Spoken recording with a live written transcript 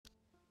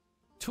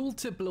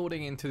Tooltip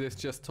loading into this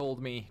just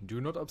told me,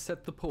 do not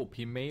upset the Pope,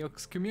 he may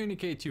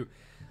excommunicate you.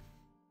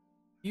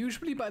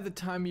 Usually by the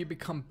time you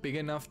become big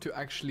enough to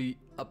actually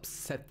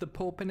upset the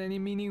Pope in any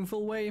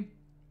meaningful way,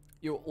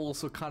 you're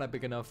also kind of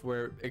big enough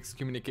where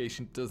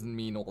excommunication doesn't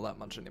mean all that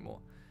much anymore.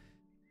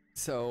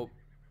 So,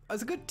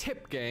 as a good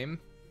tip game,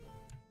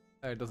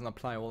 it doesn't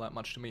apply all that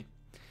much to me.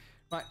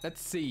 Right,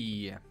 let's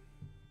see.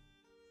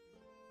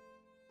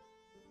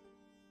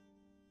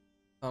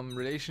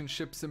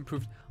 Relationships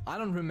improved. I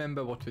don't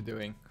remember what we're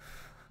doing.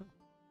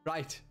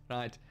 Right.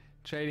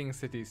 Trading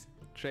cities,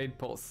 trade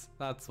posts.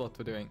 That's what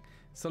we're doing.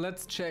 So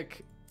let's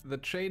check the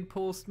trade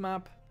post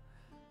map.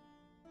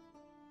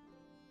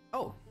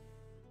 Oh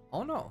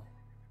no.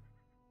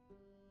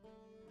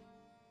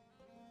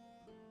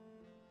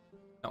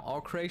 No, our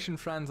Croatian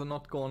friends are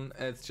not gone.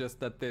 It's just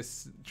that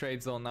this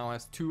trade zone now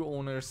has 2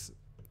 owners,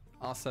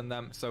 us and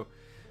them, so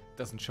it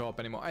doesn't show up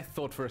anymore. I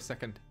thought for a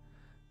second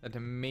that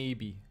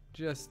maybe,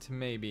 just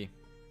maybe,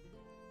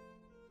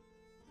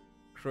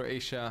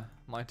 Croatia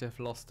might have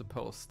lost the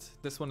post.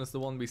 This one is the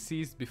one we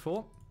seized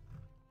before.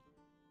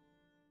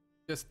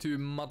 Just to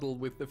muddle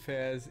with the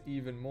affairs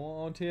even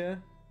more out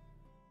here.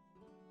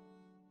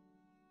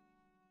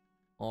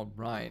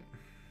 Alright.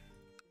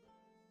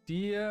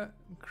 Dear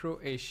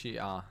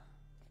Croatia.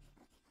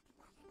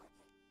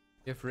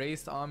 You have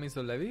raised armies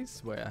or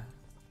levies? Where?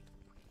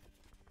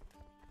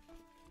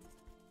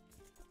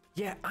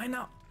 Yeah, I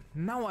know.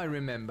 Now I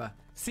remember.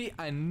 See,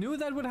 I knew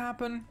that would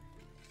happen.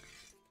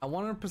 I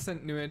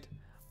 100% knew it.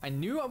 I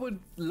knew I would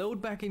load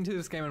back into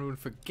this game and would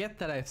forget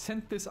that I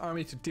sent this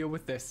army to deal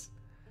with this.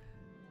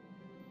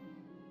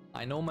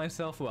 I know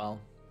myself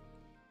well.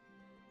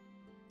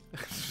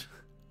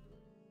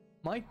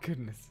 My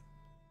goodness.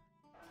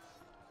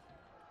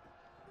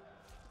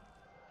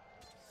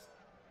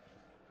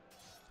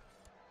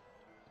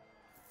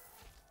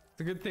 It's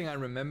a good thing I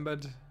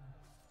remembered.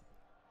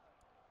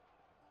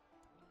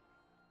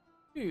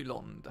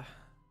 Gotland.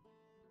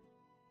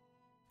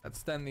 Let's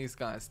stand these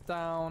guys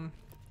down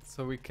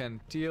so we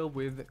can deal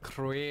with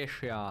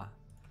Croatia.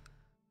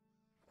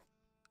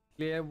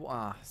 Clear.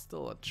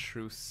 Still a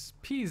truce.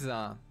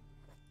 Pisa.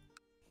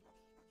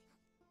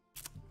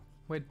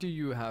 Where do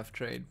you have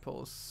trade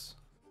posts?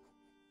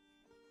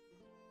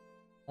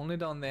 Only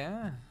down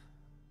there?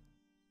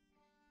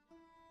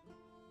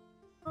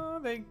 Oh,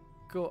 they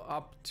go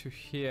up to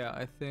here,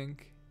 I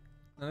think.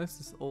 No,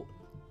 this is all.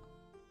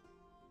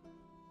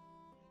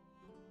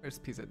 Where's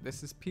Pisa?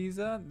 This is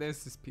Pisa.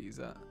 This is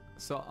Pisa.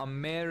 So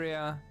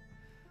Ameria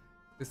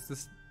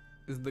is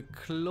the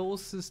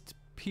closest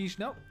piece.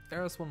 No,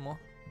 there's one more.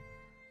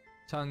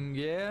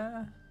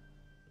 Tangier.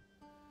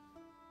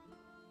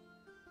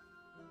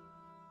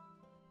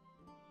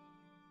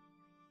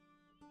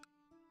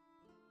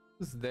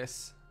 Who's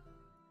this?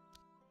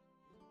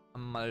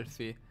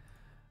 Amalfi.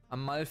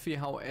 Amalfi,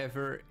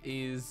 however,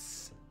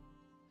 is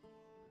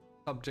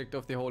subject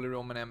of the Holy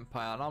Roman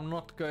Empire, and I'm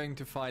not going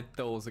to fight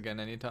those again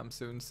anytime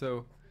soon.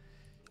 So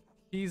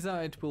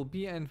Pisa it will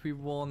be, and we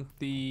want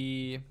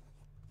the.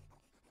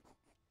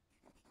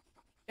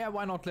 Yeah,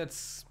 why not?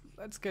 Let's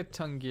get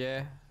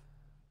Tangier.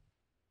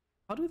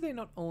 How do they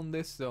not own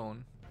this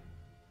zone?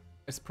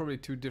 It's probably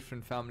 2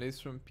 different families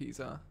from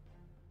Pisa.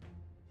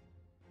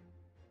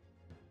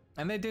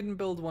 And they didn't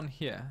build one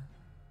here.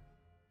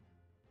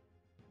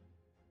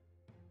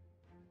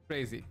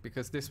 Crazy,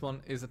 because this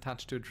one is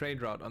attached to a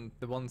trade route, and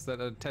the ones that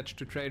are attached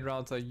to trade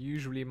routes are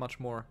usually much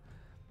more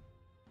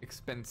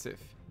expensive.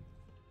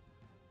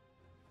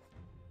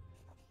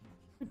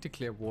 We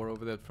declare war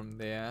over that from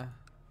there.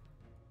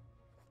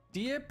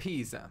 Dear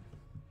Pisa,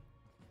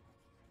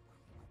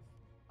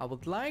 I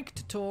would like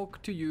to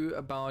talk to you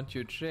about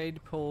your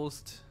trade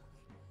post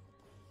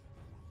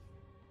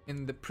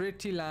in the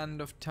pretty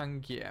land of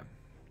Tangier.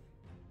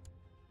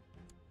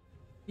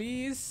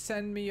 Please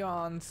send me your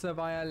answer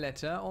via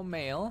letter or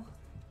mail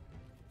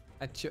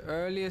at your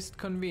earliest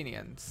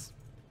convenience.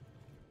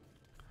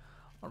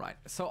 Alright,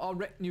 so our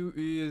retinue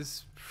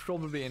is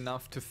probably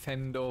enough to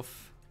fend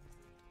off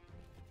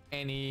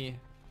any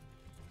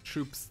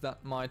troops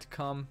that might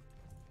come.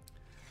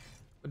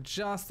 But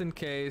just in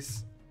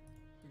case,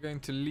 we're going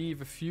to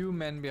leave a few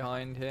men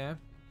behind here.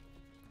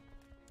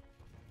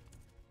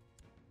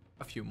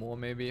 A few more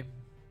maybe.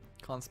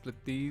 Can't split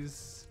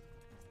these.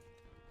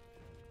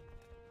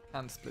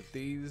 Can't split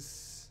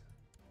these.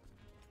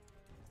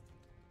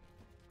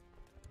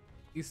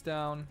 These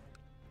down.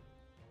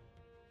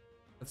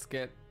 Let's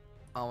get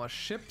our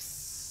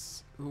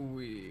ships, who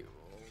we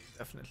will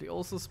definitely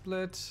also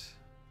split.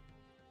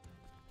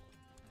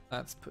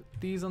 Let's put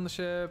these on the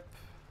ship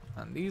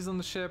and these on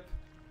the ship.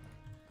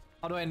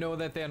 How do I know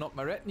that they are not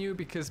my retinue?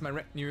 Because my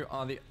retinue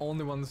are the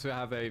only ones who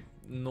have a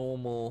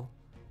normal,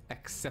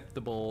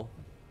 acceptable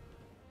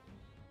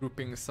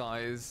grouping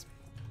size.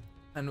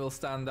 And we'll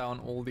stand down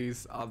all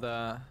these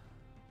other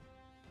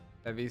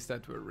levies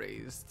that were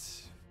raised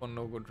for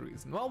no good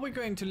reason. Well, we're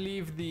going to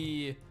leave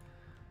the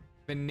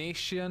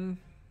Venetian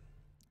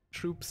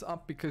troops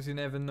up because you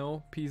never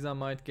know. Pisa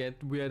might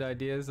get weird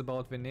ideas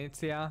about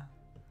Venezia.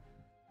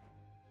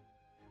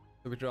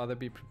 So we'd rather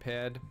be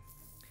prepared.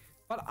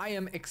 But I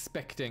am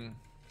expecting,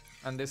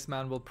 and this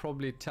man will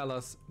probably tell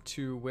us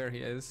to where he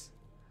is.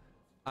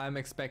 I'm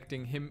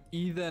expecting him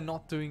either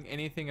not doing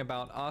anything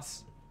about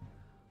us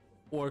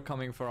or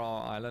coming for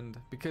our island,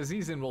 because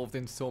he's involved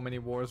in so many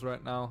wars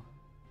right now.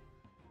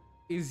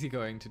 Is he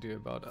going to do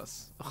about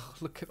us? Oh,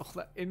 look at all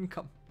that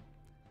income.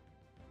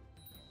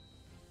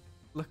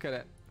 Look at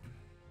it.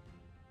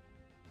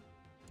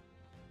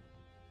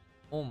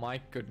 Oh my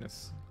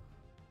goodness.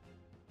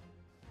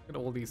 Look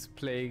at all these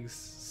plagues.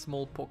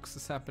 Smallpox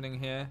is happening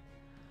here.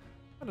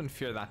 I don't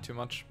fear that too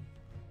much.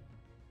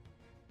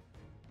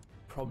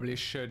 Probably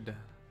should.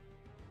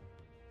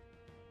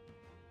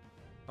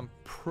 Some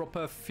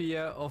proper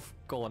fear of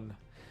gone.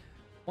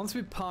 Once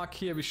we park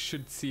here, we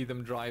should see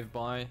them drive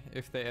by,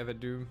 if they ever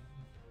do.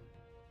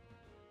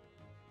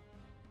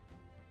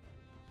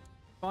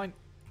 Fine.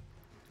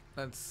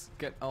 Let's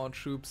get our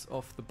troops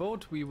off the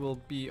boat. We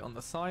will be on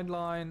the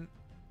sideline.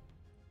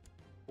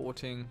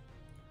 Supporting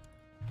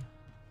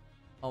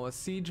our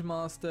siege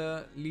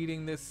master,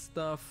 leading this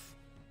stuff.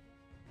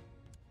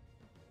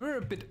 We're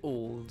a bit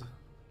old.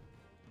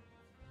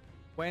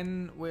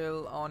 When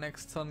will our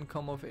next son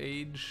come of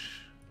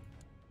age?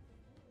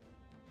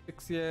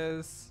 6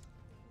 years.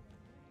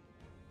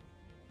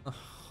 Ugh,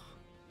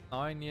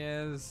 9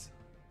 years.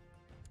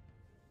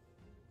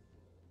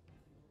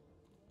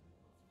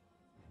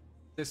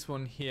 This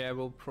one here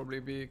will probably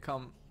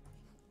become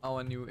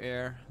our new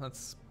heir.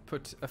 Let's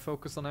put a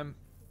focus on him.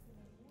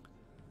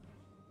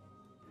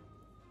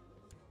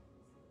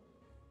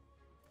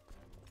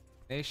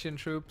 Nation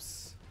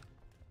troops.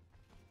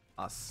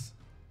 Us.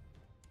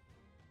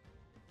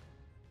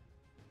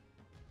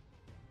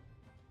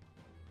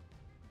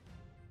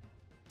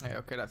 Hey,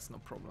 okay, that's no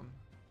problem.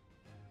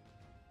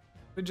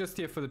 We're just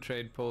here for the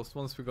trade post.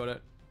 Once we got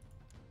it,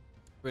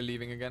 we're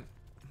leaving again.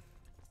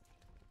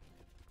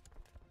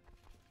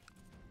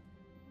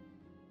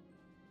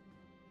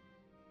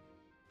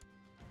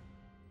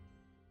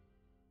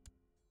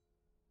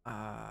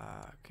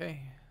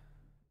 Okay.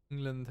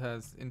 England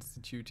has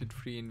instituted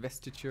free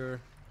investiture.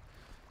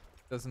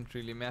 Doesn't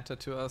really matter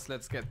to us.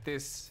 Let's get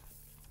this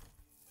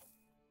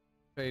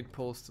trade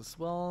post as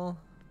well.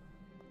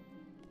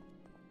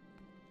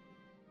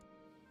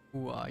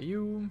 Who are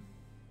you?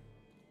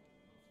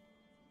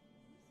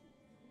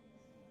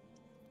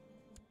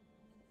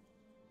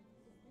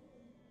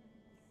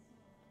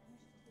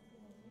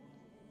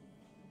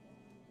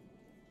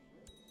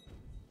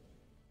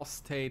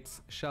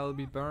 Apostates shall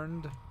be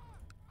burned.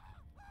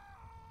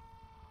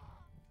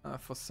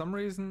 For some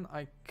reason,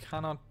 I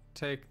cannot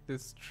take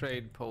this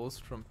trade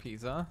post from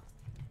Pisa.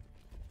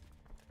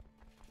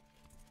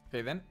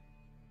 Okay then.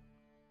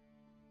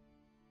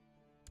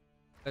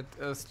 Let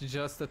us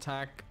just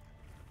attack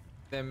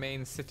their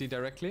main city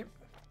directly.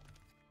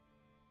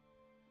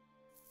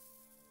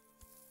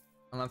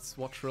 And let's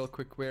watch real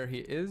quick where he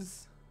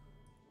is.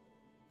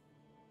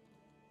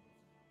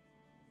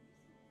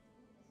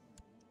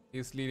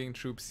 He's leading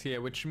troops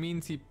here, which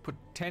means he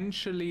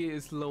potentially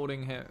is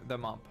loading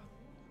them up.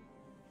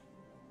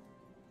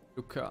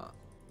 Luca.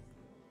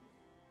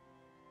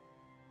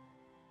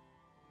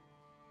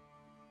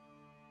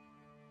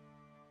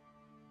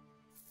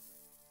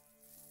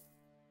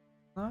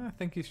 I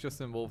think he's just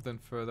involved in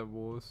further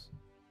wars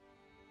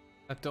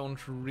that don't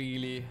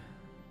really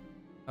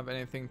have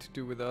anything to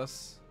do with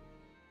us.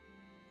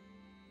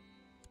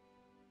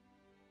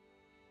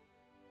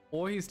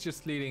 Or he's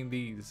just leading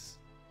these.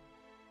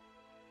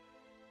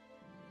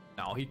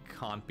 No, he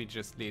can't be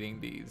just leading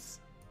these.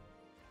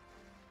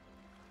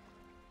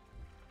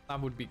 That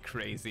would be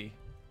crazy.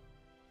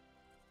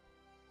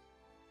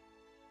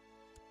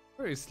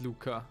 Where is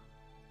Luca?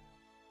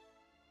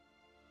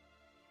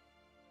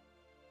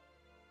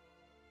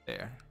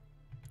 There.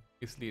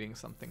 He's leading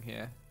something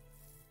here.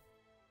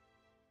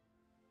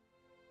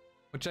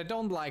 Which I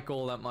don't like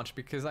all that much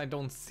because I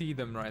don't see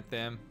them right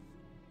there.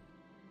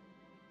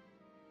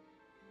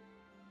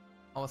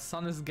 Our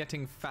son is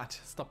getting fat.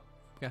 Stop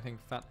getting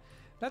fat.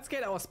 Let's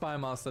get our spy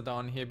master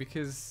down here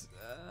because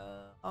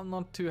I'm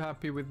not too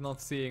happy with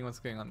not seeing what's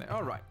going on there.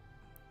 Alright.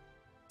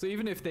 So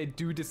even if they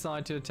do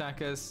decide to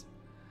attack us,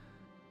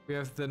 we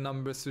have the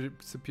number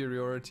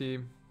superiority.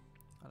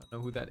 I don't know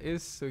who that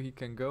is, so he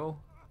can go.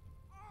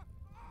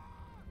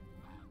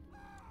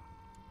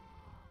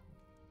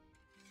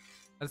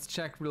 Let's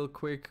check real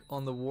quick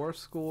on the war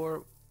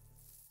score.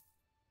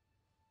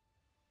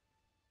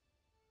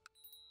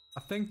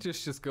 I think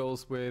this just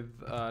goes with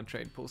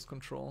trade post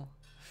control.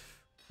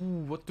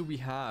 Ooh, what do we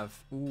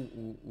have?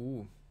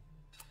 Ooh.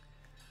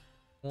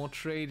 More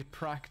trade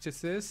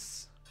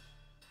practices.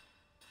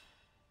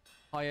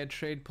 Higher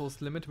trade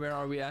post limit. Where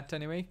are we at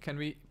anyway? Can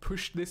we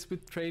push this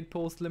with trade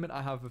post limit?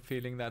 I have a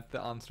feeling that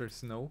the answer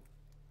is no.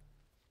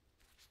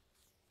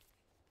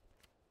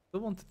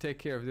 Still want to take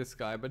care of this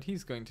guy, but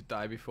he's going to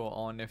die before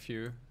our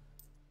nephew.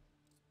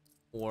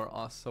 Or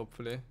us,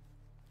 hopefully.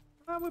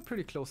 We're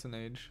pretty close in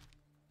age.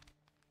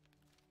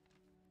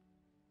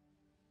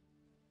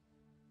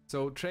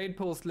 So trade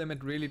post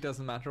limit really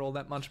doesn't matter all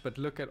that much, but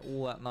look at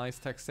all that nice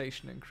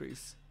taxation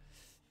increase.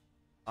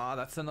 Ah,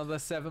 that's another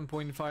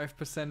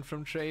 7.5%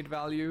 from trade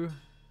value.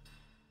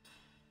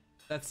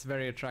 That's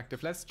very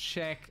attractive. Let's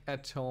check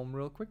at home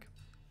real quick.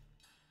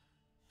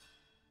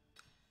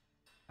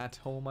 At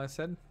home, I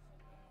said.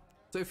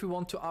 So if we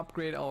want to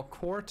upgrade our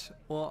court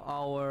or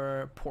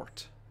our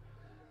port,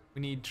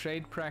 we need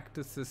trade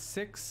practices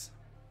 6.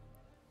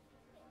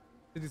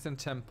 Cities and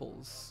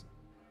temples.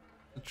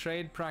 The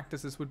trade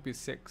practices would be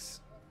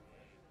 6.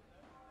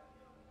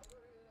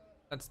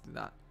 Let's do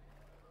that.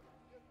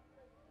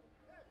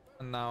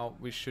 And now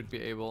we should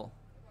be able...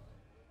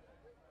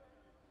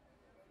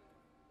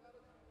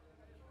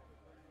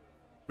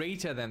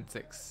 Greater than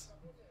 6.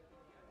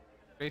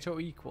 Greater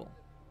or equal.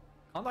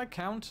 Can't I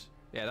count?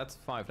 Yeah, that's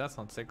 5. That's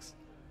not 6.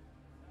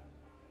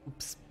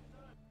 Oops.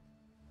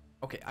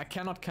 Okay, I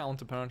cannot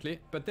count apparently.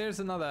 But there's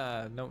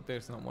another... No,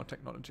 there's no more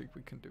technology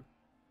we can do.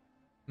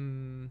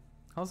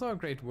 How's our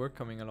great work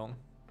coming along?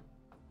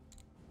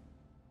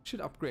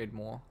 Should upgrade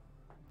more.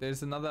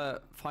 There's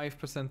another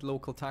 5%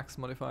 local tax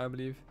modifier, I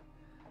believe.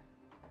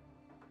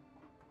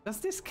 Does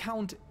this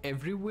count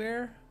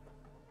everywhere?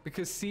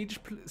 Because siege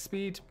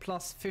speed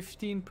plus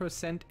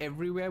 15%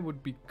 everywhere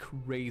would be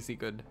crazy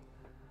good.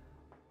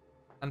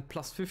 And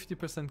plus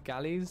 50%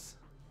 galleys.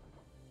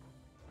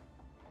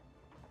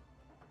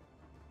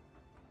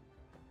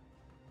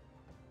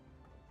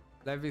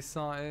 Levy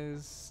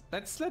size.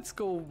 Let's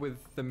go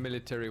with the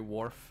military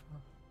wharf.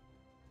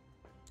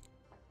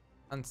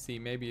 And see,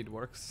 maybe it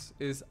works.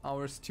 Is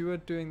our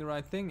steward doing the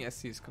right thing?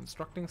 Yes, he's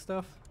constructing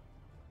stuff.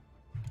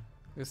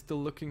 We're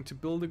still looking to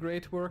build a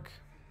great work.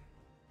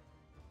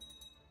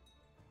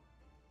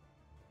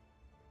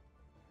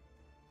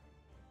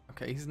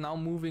 Okay, he's now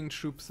moving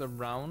troops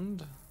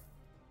around.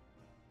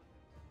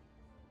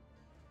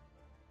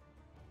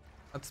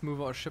 Let's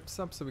move our ships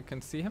up so we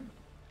can see him.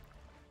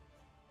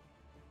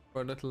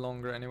 For a little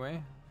longer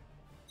anyway.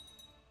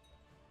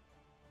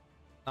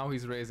 Now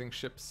he's raising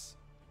ships.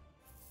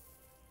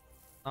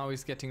 Now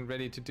he's getting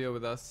ready to deal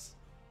with us.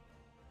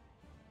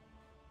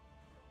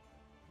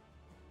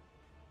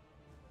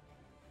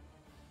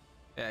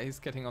 Yeah, he's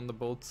getting on the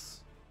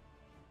boats.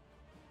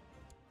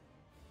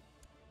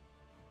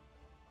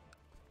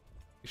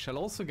 We shall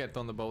also get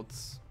on the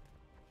boats.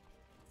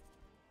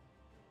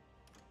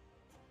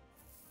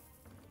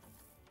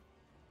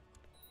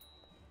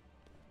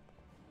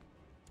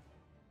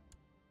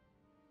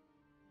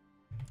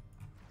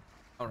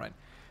 Alright,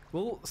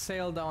 we'll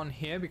sail down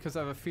here because I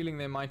have a feeling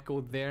they might go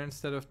there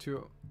instead of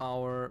to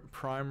our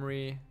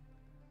primary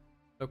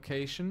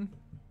location.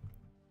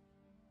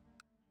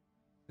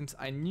 Since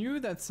I knew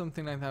that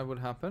something like that would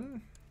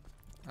happen,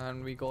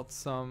 and we got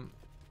some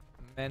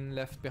men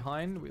left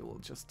behind, we will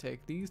just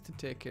take these to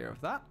take care of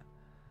that.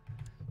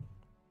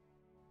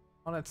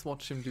 Now let's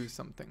watch him do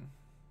something.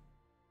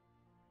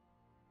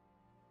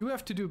 You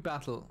have to do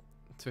battle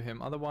to him,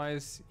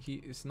 otherwise he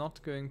is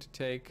not going to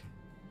take...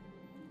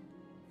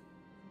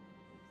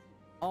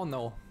 Oh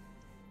no.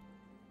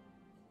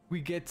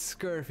 We get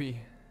scurvy.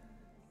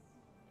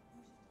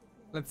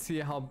 Let's see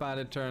how bad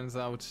it turns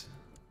out.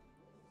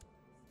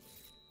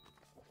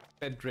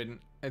 Bedridden.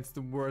 It's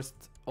the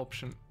worst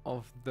option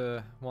of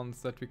the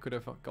ones that we could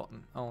have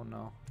gotten. Oh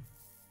no.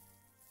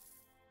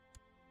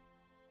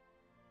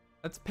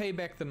 Let's pay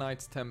back the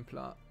Knights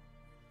Templar.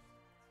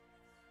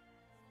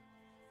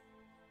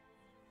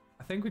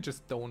 I think we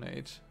just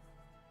donate.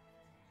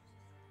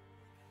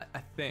 I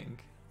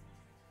think.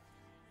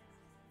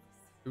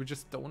 Do we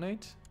just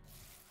donate?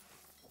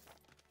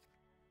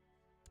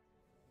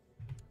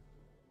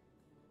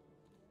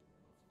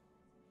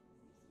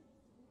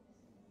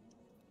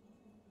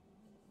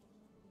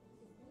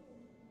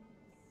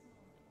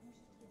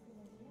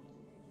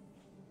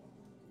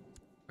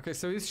 Okay,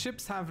 so his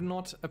ships have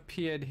not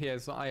appeared here,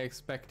 so I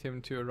expect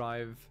him to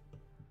arrive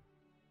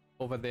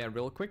over there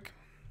real quick.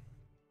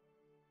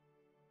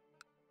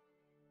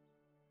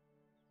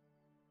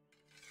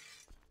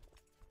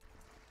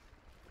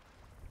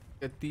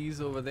 Get these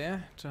over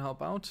there to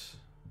help out.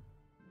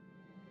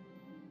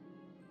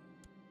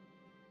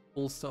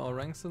 Bolster our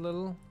ranks a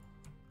little.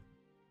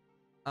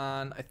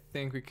 And I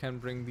think we can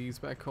bring these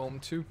back home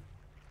too.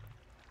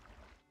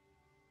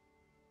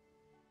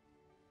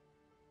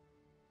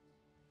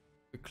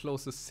 The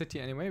closest city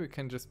anyway, we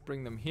can just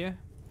bring them here.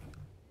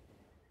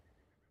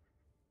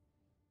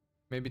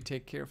 Maybe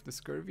take care of the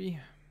scurvy.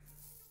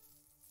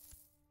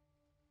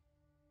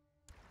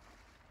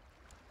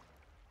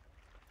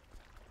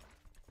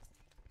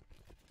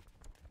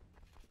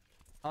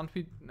 Aren't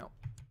we? No.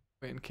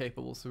 We're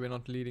incapable, so we're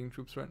not leading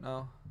troops right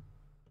now.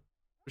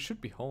 We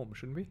should be home,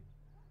 shouldn't we?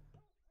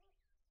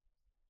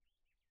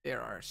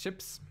 There are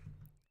ships.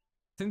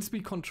 Since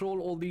we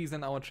control all these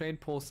and our trade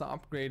posts are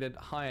upgraded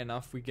high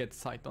enough, we get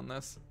sight on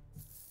this.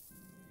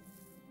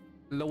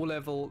 Low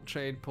level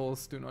trade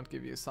posts do not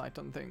give you sight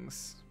on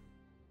things.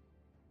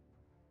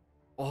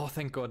 Oh,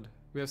 thank God.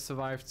 We have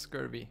survived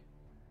scurvy.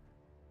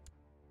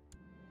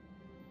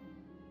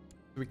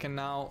 We can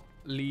now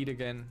lead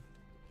again.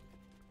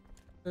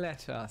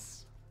 Let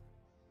us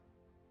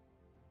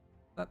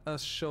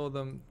show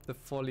them the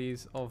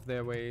follies of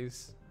their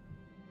ways.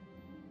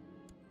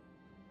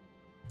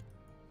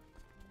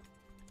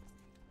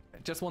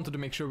 just wanted to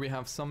make sure we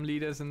have some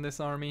leaders in this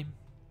army.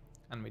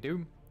 And we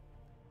do.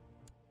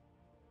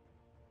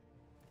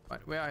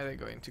 Right, where are they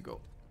going to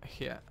go?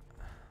 Here.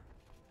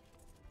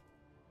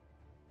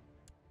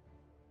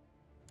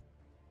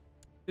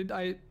 Did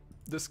I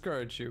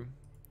discourage you?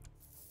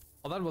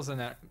 Oh, that was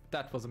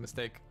a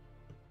mistake.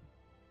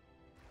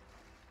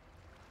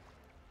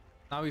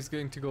 Now he's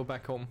going to go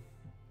back home.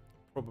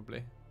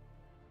 Probably.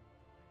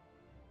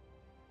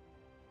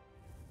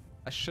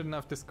 I shouldn't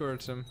have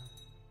discouraged him.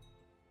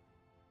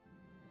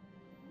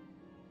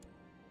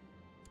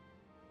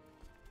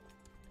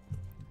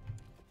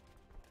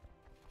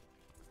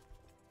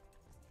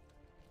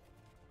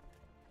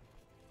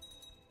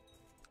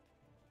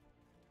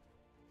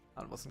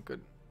 That wasn't good.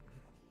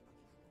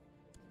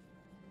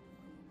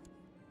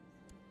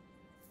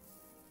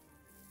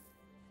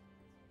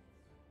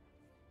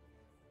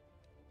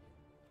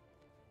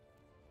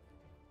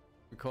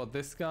 We caught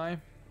this guy.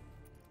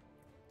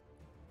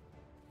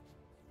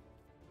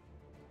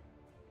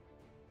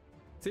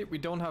 See, we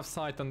don't have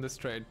sight on this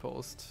trade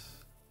post.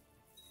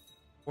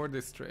 Or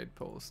this trade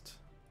post.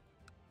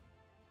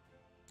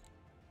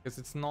 Because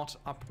it's not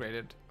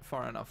upgraded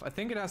far enough. I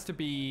think it has to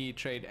be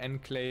trade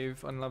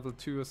enclave on level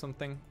 2 or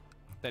something.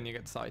 Then you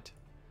get sight.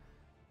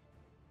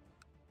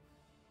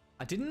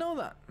 I didn't know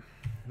that.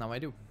 Now I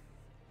do.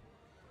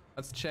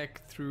 Let's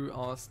check through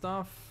our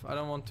stuff. I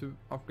don't want to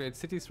upgrade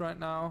cities right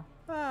now.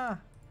 Ah.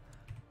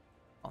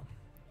 Oh,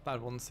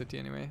 that one city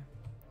anyway.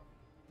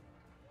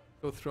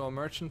 Go through our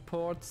merchant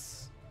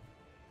ports.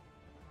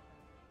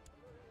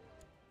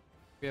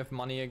 We have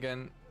money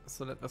again,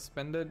 so let us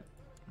spend it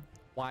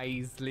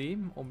wisely,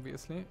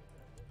 obviously.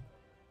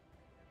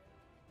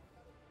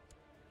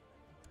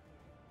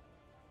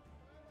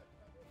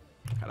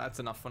 Okay, that's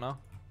enough for now.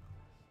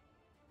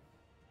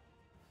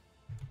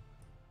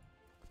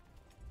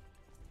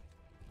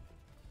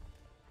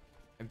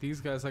 And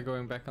these guys are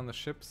going back on the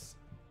ships.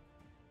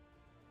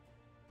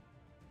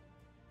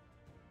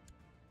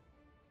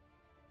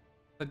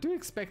 I do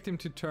expect him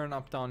to turn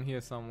up down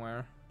here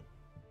somewhere.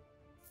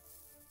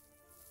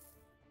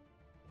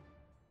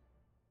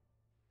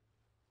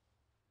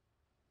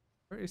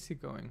 Where is he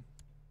going?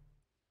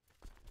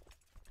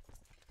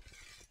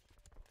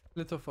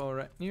 Split off our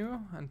retinue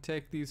and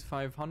take these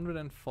 500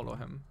 and follow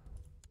him.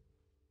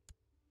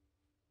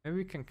 Maybe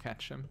we can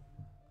catch him.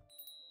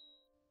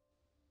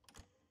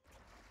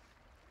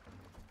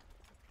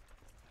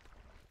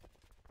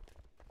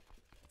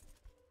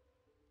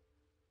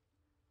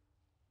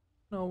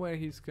 Know where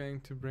he's going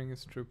to bring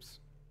his troops.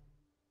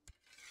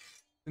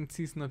 Since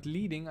he's not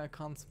leading, I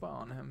can't spy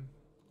on him.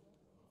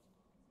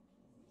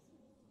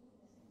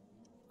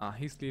 Ah,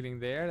 he's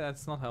leading there.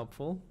 That's not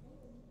helpful.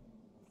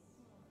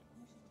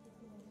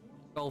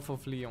 Gulf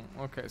of Lyon.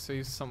 Okay, so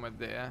he's somewhere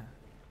there.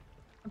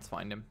 Let's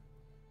find him.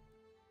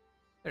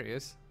 There he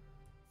is.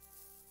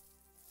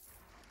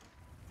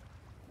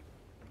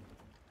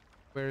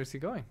 Where is he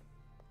going?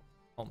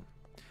 Home.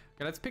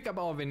 Okay, let's pick up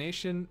our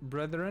Venetian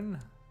brethren.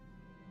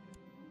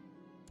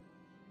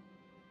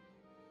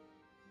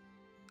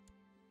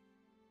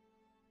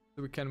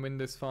 So we can win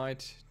this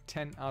fight.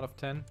 10 out of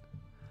 10.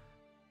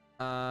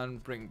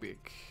 And bring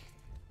back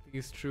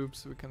these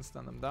troops. We can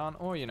stand them down.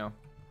 Or, you know,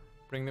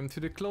 bring them to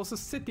the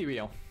closest city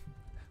wheel.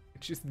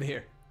 Which is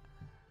there.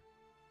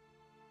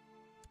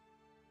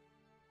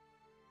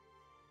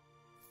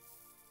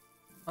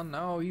 Oh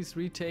no, he's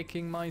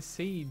retaking my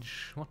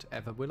siege.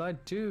 Whatever will I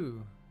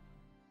do?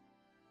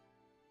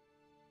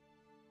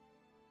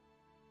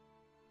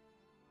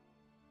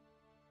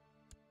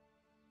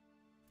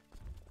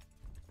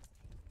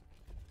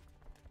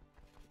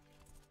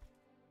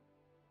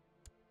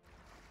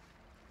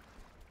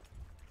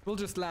 We'll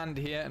just land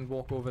here and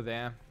walk over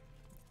there.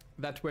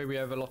 That way we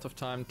have a lot of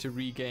time to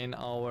regain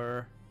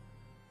our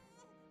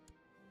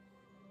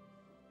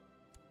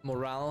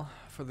morale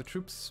for the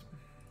troops.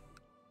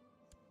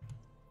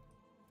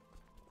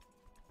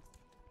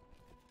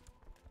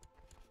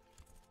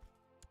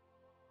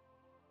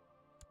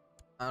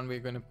 And we're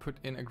going to put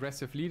in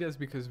aggressive leaders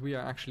because we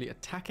are actually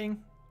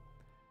attacking.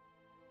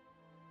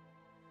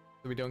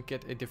 So we don't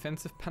get a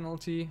defensive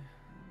penalty.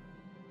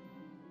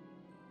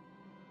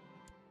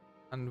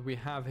 And we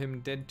have him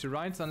dead to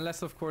rights,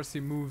 unless of course he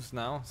moves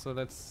now. So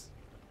let's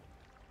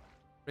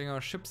bring our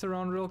ships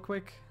around real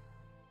quick.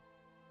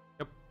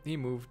 Yep, he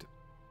moved.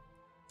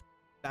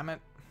 Damn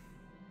it.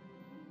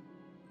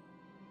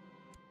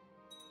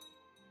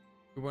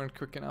 We weren't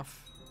quick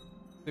enough.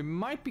 They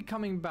might be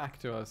coming back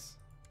to us.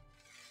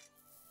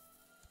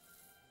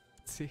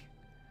 Let's see.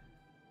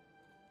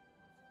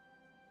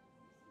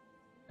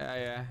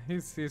 Yeah,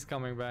 he's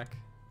coming back.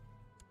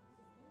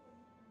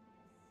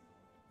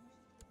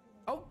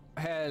 Oh,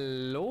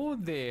 hello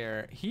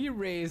there. He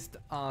raised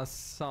us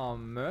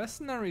some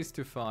mercenaries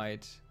to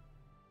fight.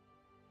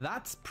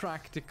 That's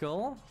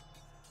practical.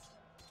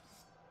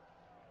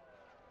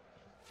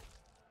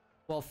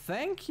 Well,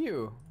 thank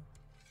you.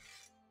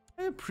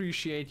 I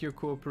appreciate your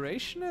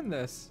cooperation in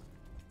this.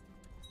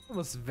 It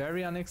was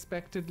very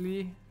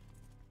unexpectedly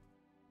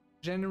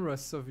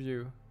generous of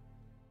you.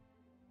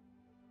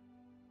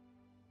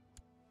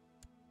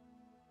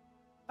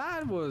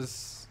 That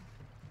was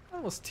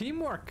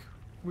teamwork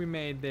we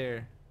made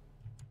there.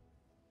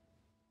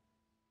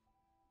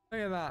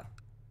 Look at that.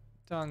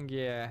 Tongue,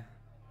 yeah.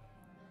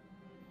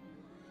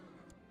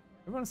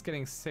 Everyone's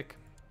getting sick.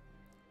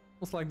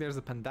 Looks like there's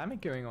a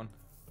pandemic going on.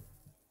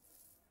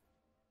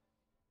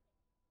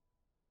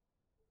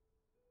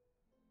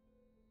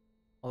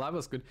 Well, that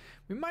was good.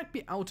 We might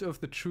be out of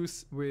the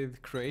truce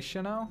with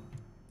Croatia now.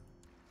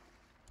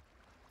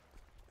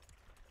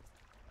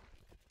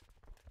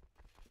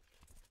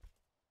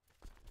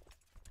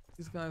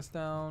 These guys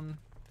down.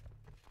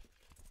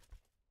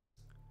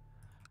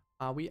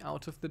 Are we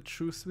out of the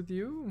truce with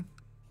you?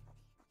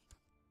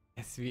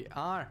 Yes, we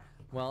are.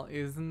 Well,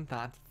 isn't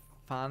that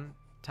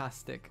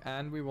fantastic?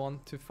 And we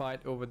want to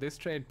fight over this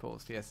trade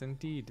post. Yes,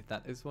 indeed.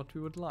 That is what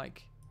we would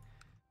like.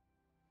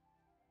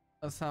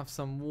 Let's have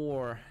some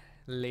war,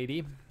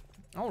 lady.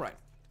 Alright.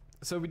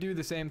 So we do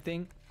the same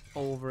thing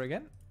over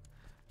again.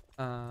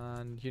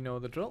 And you know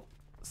the drill.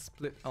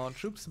 Split our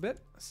troops a bit.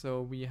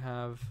 So we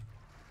have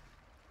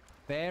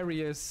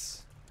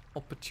various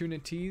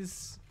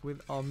opportunities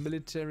with our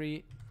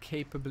military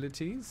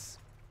capabilities.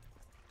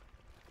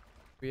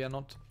 We are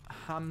not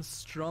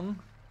hamstrung.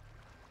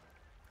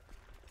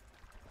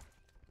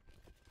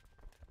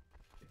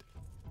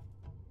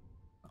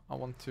 I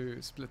want to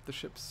split the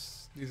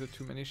ships. These are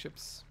too many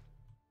ships.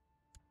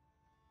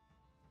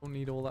 Don't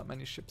need all that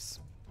many ships.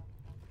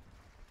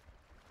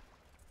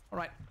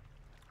 Alright.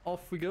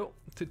 Off we go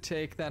to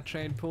take that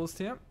trade post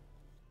here.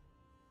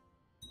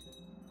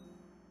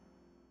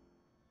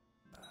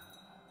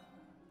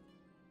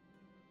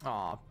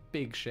 Ah,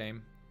 big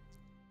shame.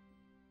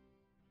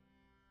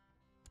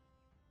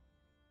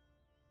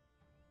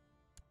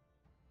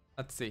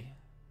 Let's see.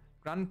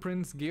 Grand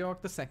Prince Georg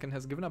II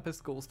has given up his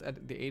ghost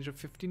at the age of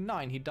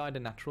 59. He died a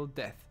natural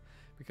death.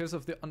 Because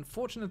of the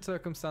unfortunate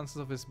circumstances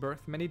of his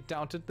birth, many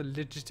doubted the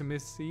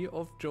legitimacy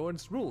of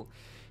George's rule.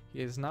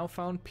 He has now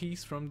found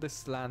peace from the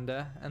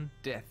slander and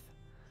death.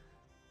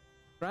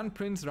 Grand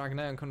Prince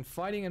Ragnar, a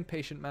confiding and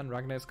patient man,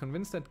 Ragnar is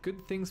convinced that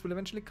good things will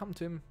eventually come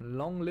to him.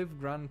 Long live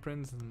Grand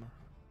Prince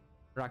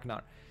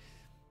Ragnar.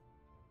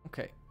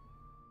 Okay.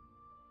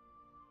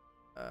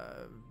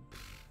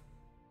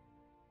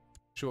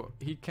 Sure,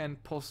 he can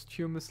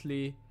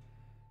posthumously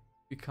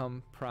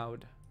become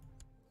proud.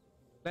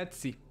 Let's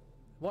see.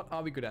 What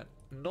are we good at?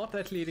 Not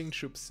at leading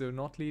troops, so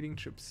not leading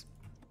troops.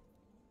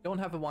 Don't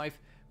have a wife,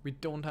 we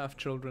don't have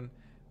children,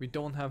 we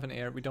don't have an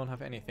heir, we don't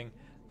have anything.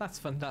 That's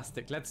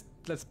fantastic. Let's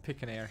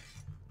pick an heir.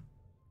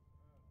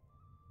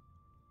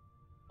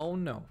 Oh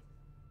no.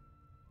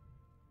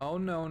 Oh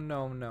no,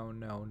 no, no,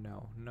 no,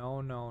 no,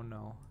 no, no,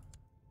 no.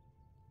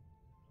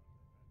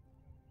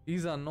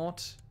 These are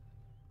not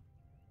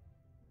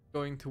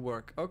going to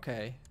work.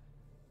 Okay.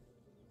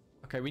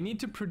 Okay, we need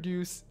to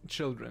produce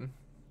children.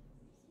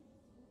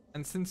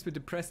 And since we're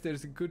depressed,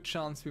 there's a good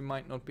chance we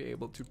might not be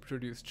able to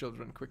produce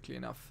children quickly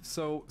enough.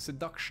 So,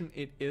 seduction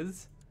it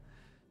is.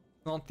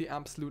 Not the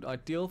absolute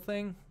ideal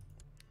thing,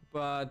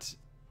 but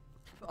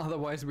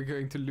otherwise we're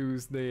going to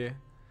lose the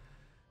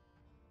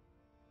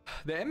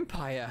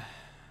empire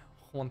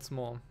once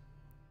more.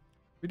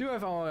 We do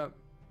have our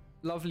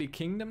lovely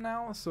kingdom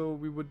now, so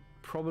we would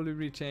probably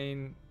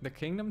retain the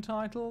kingdom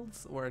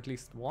titles, or at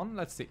least one.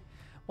 Let's see.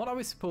 What are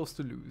we supposed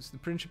to lose? The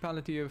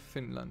Principality of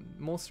Finland,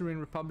 Most Serene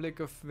Republic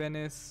of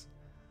Venice,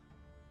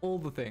 all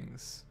the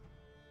things,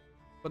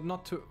 but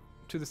not to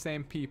the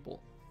same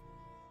people.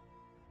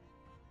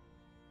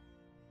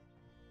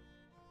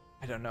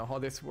 I don't know how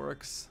this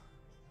works.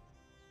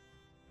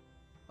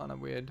 Kinda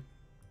weird.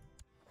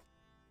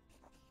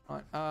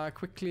 Alright,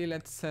 quickly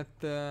let's set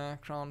the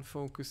crown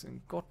focus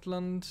in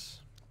Gotland.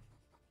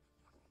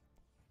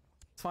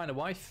 Let's find a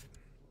wife.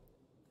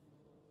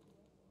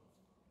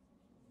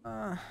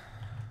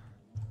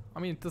 I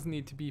mean, it doesn't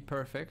need to be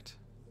perfect.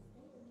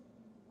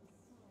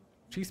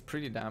 She's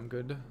pretty damn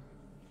good.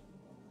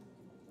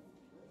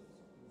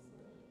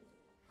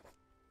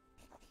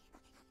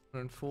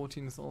 And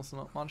 14 is also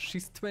not much.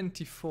 She's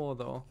 24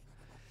 though.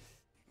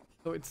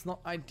 So it's not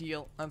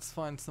ideal. Let's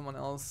find someone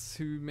else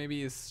who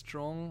maybe is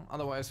strong.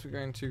 Otherwise we're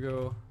going to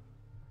go...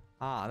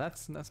 Ah,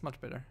 that's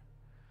much better.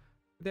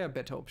 There are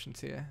better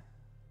options here.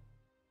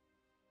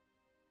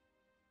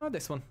 Oh,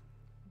 this one.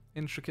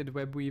 Intricate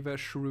web weaver,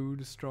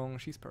 shrewd, strong.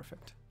 She's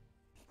perfect.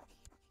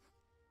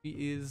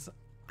 She is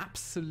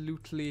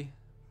absolutely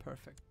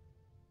perfect.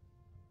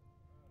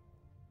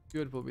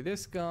 Good will be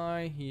this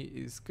guy. He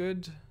is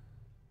good.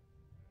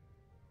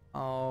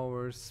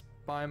 Our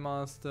spy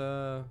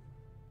master.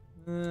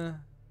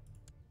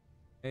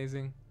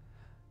 Amazing.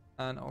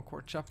 And our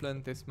court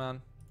chaplain, this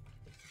man.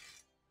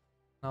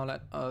 Now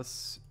let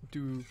us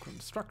do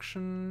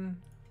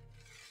construction.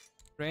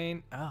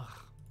 Rain. Ugh.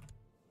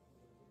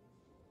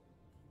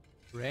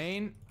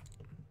 Rain.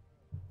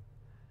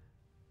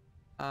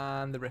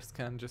 And the rest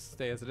can just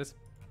stay as it is.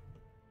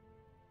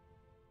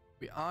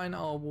 We are in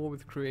our war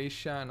with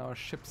Croatia and our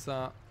ships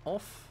are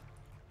off,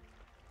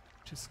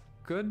 which is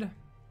good.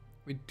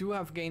 We do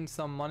have gained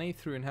some money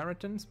through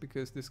inheritance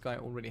because this guy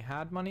already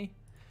had money.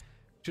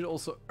 Should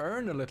also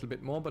earn a little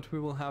bit more, but we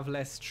will have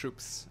less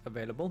troops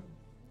available.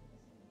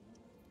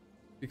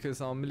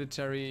 Because our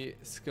military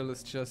skill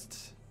is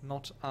just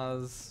not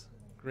as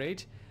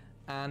great.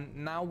 And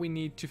now we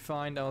need to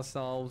find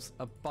ourselves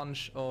a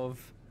bunch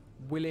of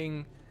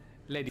willing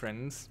lady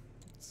friends.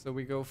 So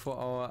we go for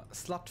our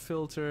slut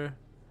filter.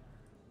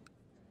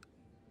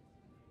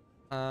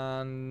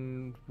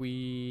 And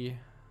we...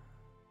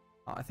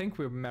 I think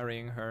we're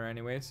marrying her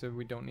anyway, so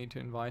we don't need to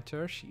invite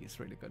her. She's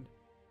really good.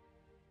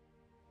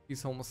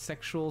 She's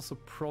homosexual, so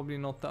probably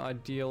not the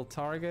ideal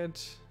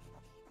target.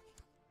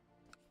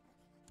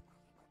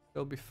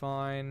 She'll be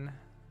fine.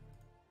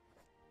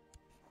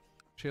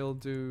 She'll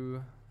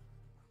do.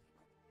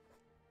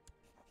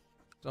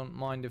 Don't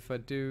mind if I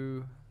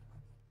do.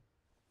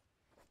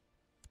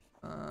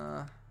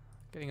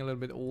 Getting a little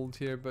bit old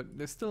here, but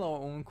there's still our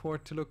own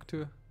court to look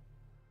to.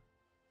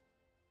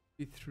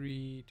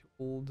 53 too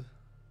old.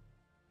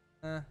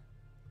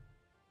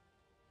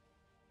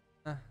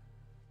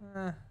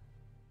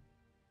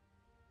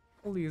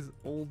 All these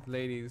old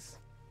ladies.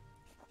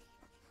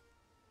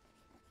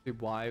 The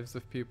wives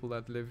of people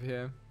that live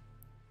here.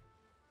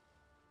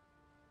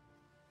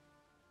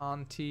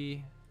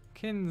 Auntie,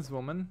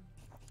 kinswoman.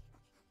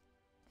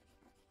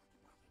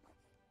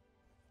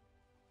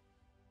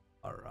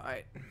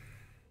 Alright.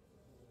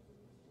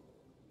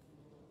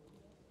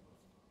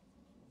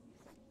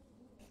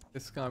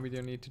 This guy we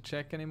don't need to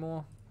check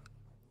anymore.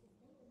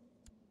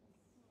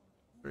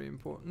 Very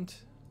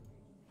important.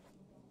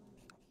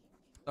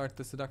 Start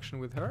the seduction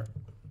with her.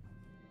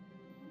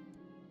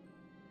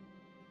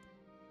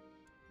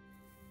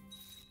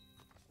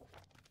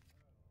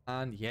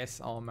 And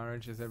yes, our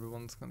marriage is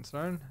everyone's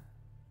concern.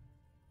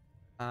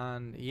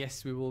 And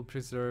yes, we will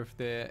preserve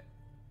the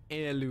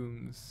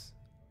heirlooms.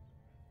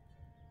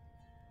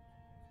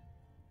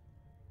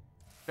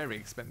 Very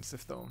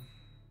expensive though.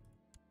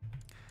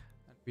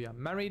 And we are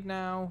married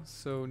now,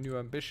 so new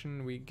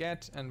ambition we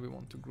get, and we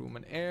want to groom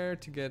an heir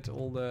to get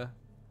all the...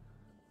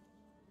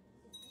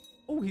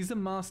 Oh, he's a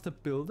master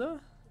builder?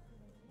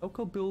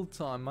 Local build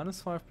time,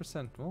 minus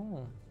 5%.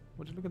 Oh,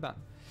 would you look at that?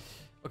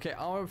 Okay,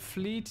 our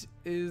fleet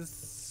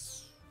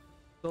is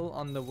still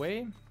on the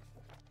way.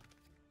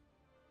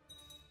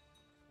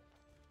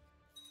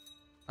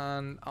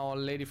 And our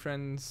lady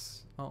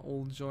friends are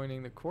all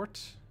joining the court.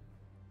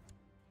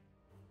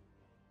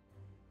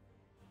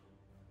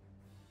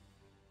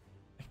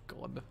 My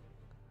God.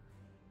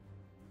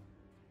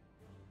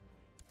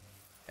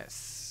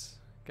 Yes.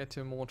 Get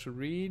him more to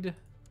read.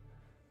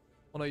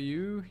 What are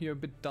you? You're a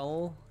bit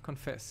dull.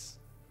 Confess.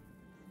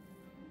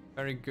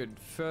 Very good.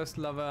 First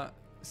lover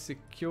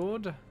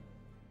secured.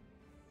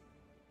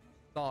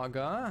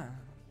 Saga.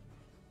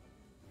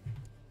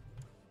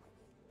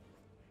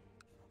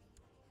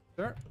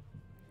 Sure.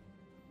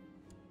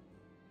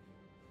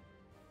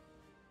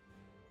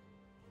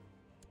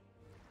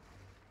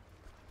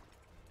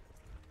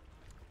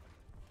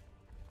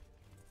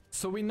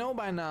 So we know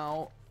by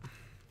now.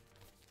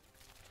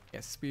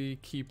 Yes, we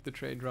keep the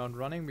trade route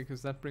running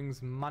because that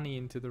brings money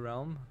into the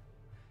realm.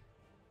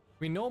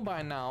 We know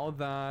by now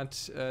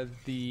that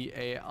the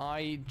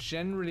AI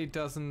generally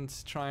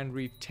doesn't try and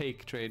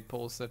retake trade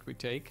posts that we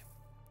take.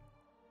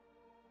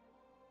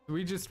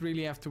 We just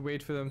really have to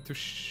wait for them to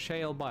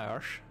shale by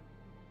us.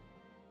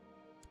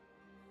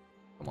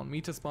 Come on,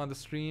 meet us by the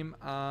stream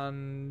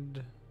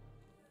and...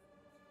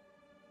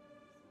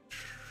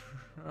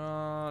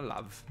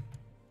 love.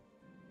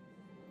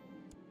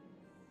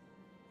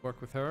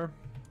 Work with her.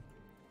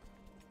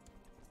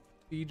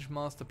 Siege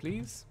master,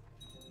 please.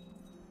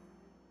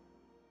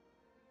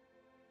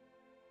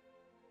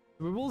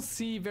 We will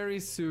see very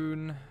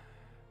soon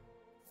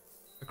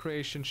a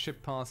Croatian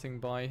ship passing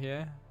by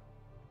here.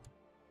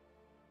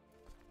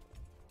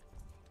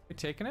 We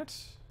taking it?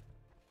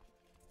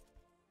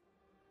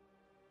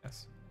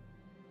 Yes.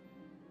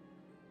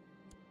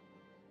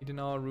 Eat in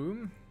our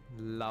room.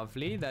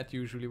 Lovely, that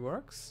usually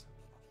works.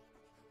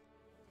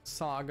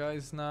 Saga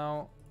is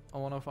now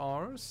one of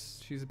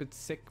ours. She's a bit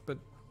sick, but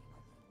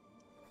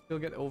she'll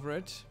get over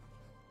it.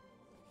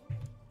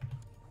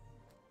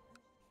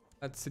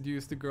 Let's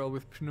seduce the girl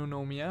with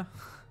pneumonia.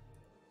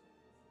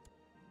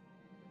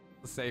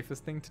 The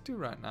safest thing to do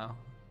right now.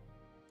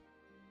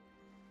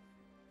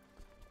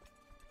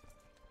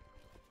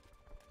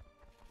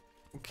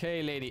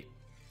 Okay, lady.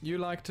 You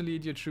like to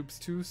lead your troops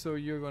too, so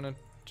you're gonna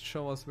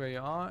show us where you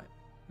are.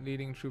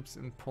 Leading troops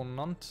in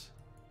Ponant.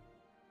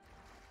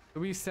 So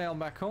we sail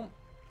back home.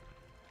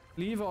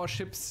 Leave our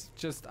ships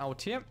just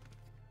out here.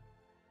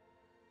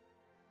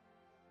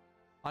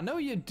 I know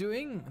you're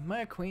doing,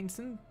 my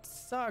acquaintance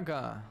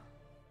Saga.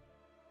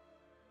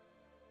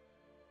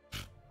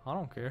 I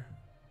don't care.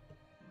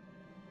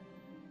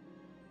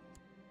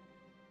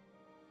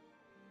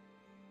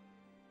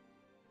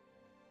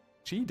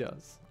 She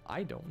does.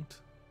 I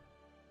don't.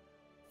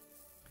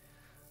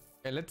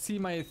 Okay, let's see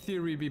my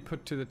theory be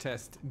put to the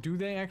test. Do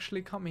they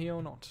actually come here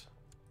or not?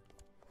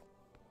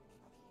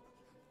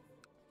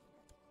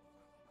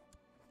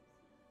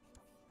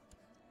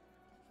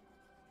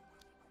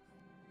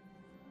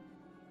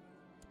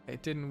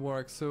 It didn't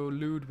work, so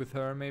loot with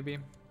her maybe.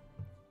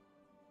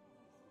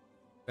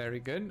 Very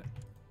good.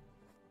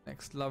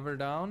 Next lover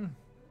down.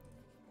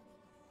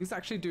 He's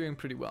actually doing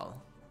pretty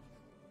well.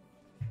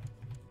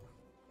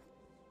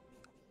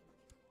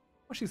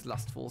 Oh, she's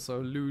lustful, so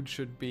lewd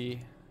should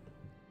be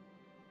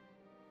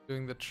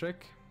doing the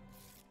trick.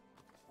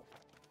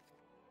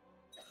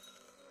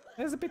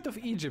 There's a bit of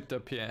Egypt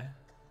up here.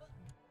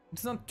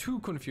 It's not too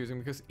confusing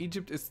because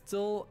Egypt is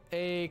still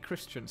a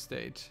Christian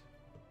state.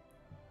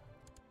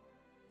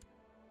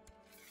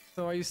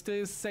 So are you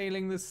still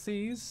sailing the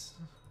seas?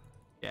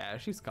 Yeah,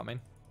 she's coming.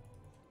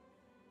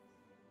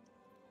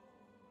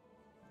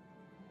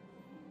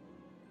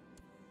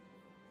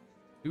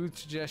 Good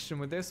suggestion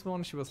with this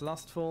one. She was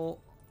lustful.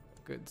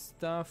 Good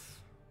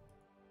stuff.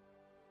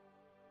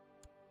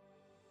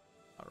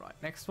 Alright,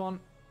 next one.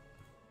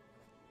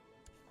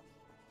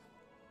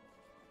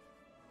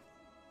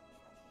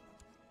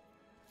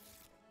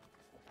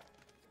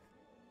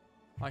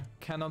 I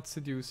cannot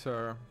seduce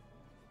her.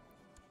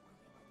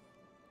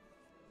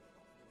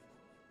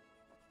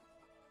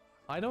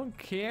 I don't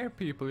care,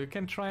 people. You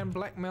can try and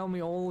blackmail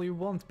me all you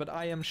want, but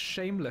I am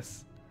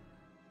shameless.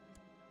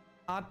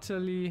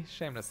 Utterly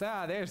shameless.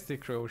 Ah, there's the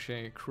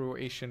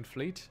Croatian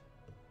fleet.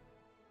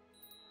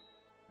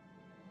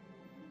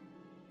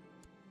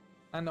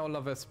 And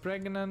Oliver's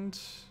pregnant.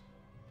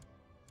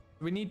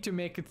 We need to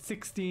make it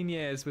 16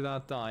 years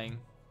without dying.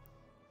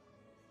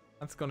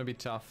 That's gonna be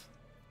tough.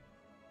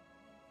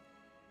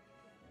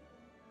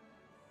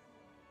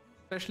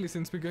 Especially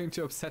since we're going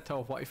to upset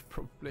our wife,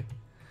 probably.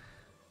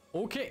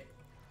 Okay.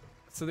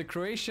 So the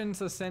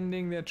Croatians are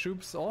sending their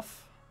troops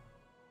off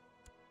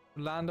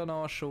to land on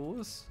our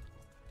shores.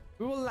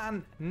 We will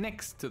land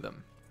next to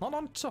them. Not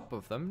on top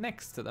of them,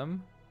 next to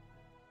them.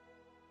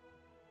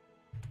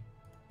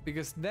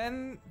 Because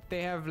then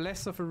they have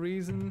less of a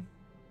reason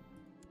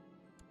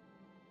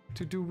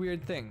to do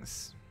weird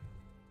things.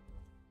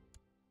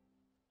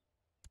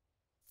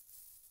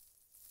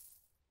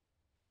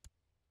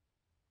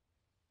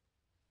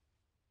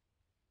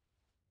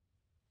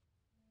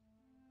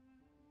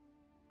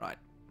 Right.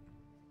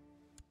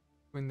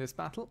 Win this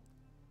battle.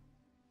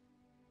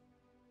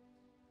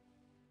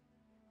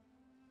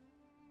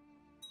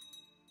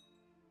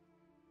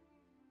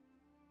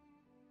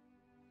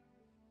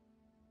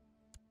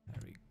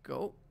 There we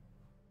go.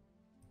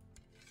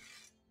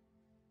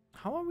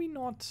 How are we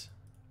not...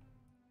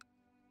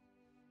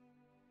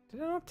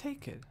 Did I not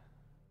take it?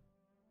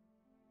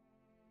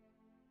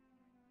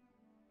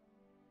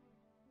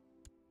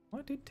 Oh,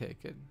 I did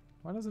take it.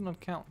 Why does it not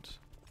count?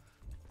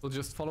 We'll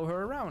just follow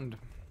her around.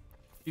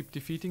 Keep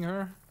defeating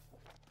her.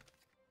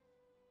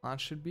 That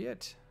should be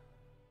it.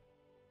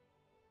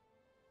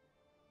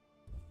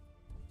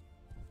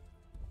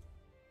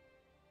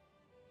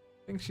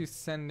 I think she's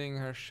sending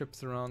her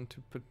ships around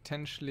to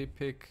potentially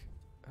pick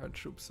her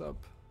troops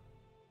up.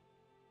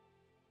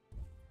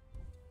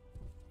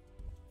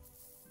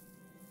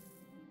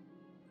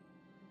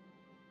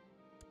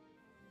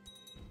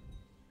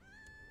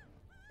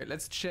 Okay,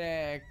 let's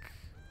check.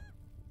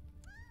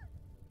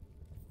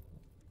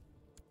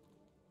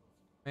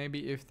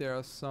 Maybe if there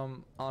are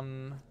some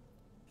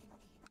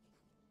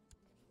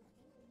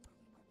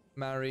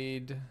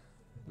unmarried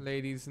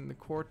ladies in the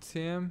courts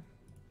here.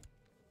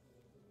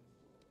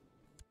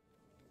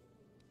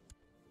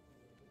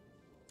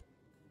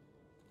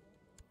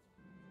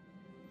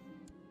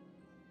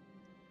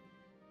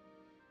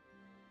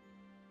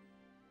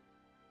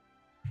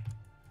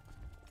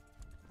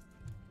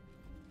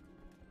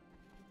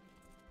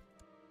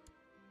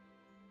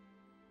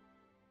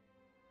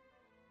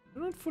 I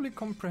don't fully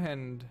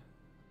comprehend.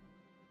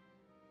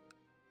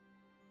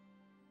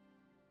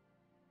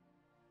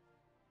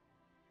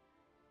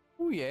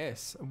 Oh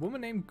yes, a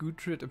woman named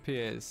Gudrid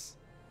appears.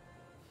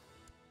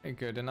 Very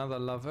good, another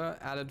lover,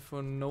 added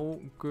for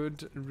no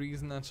good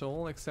reason at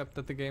all, except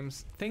that the game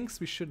thinks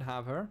we should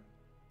have her.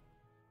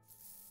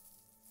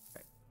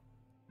 Okay.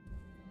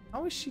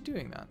 How is she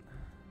doing that?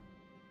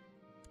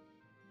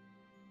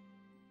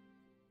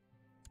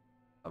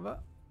 Lover?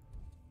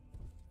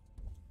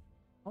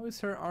 How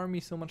is her army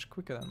so much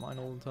quicker than mine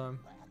all the time?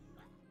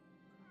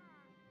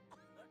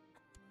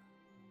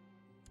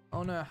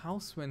 Oh no, a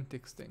house went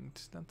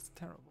extinct. That's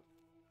terrible.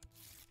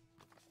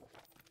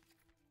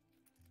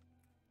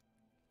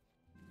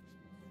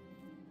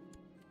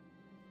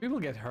 People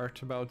get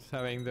hurt about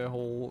having the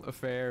whole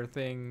affair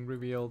thing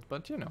revealed,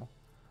 but you know.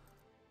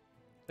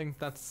 I think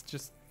that's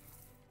just...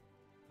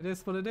 It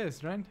is what it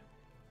is, right?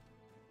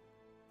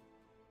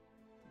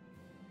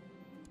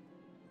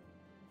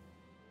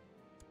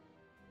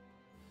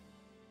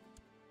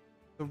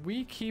 So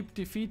we keep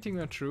defeating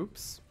our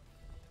troops.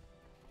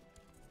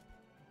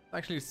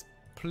 Actually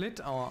split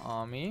our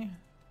army.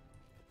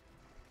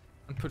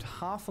 And put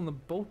half on the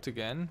boat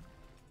again.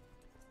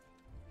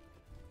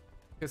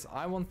 Because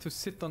I want to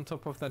sit on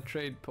top of that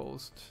trade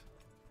post.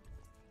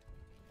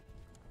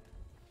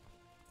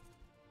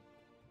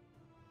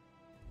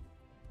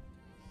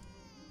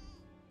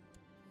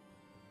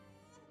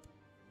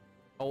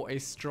 Oh, a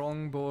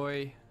strong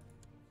boy.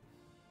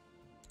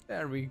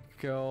 There we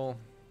go.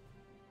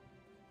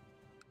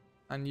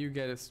 And you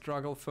get a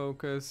struggle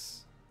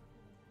focus.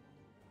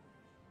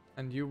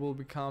 And you will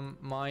become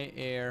my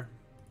heir.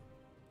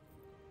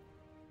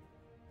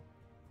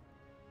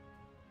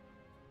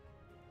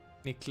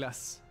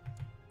 Niklas.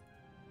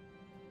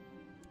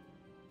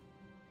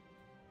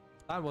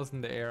 That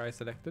wasn't the heir I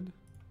selected.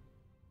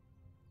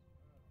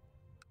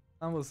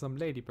 That was some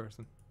lady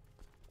person.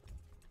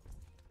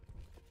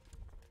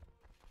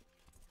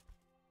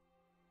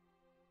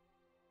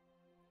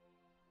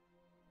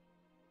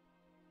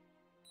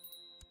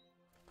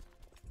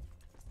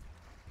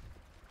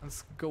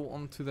 Let's go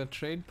on to the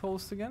trade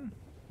post again.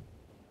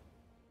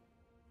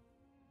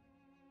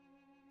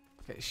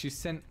 Okay, she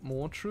sent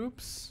more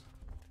troops.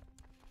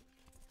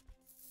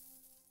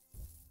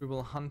 We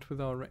will hunt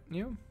with our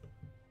retinue.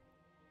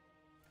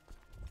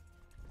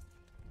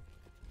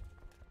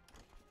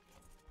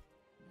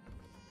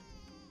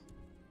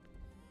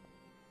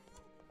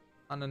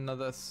 And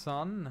another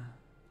son.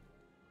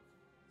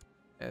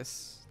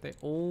 Yes, they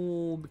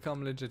all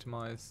become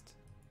legitimized.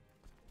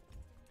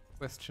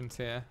 Questions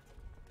here.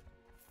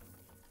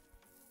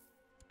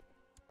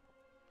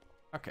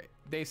 Okay,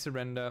 they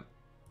surrender.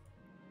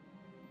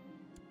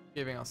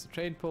 Giving us a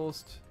trade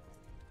post.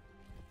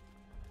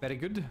 Very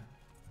good.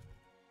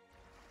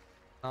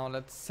 Now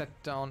let's set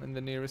down in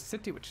the nearest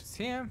city, which is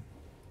here.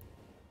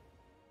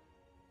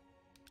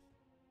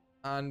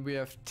 And we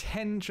have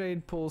 10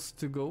 trade posts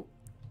to go.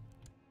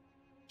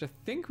 Which I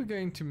think we're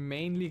going to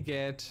mainly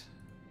get...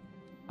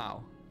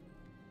 Ow.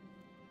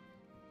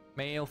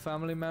 Male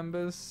family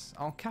members.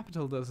 Our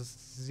capital does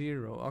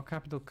 0. Our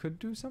capital could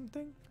do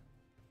something?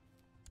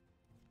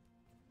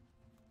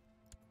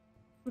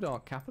 What would our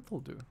capital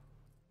do?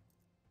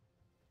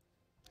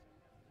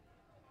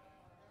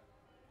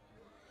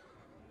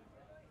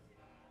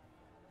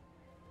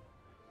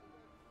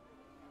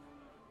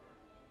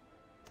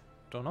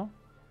 Don't know.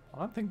 I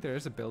don't think there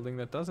is a building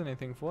that does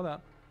anything for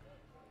that.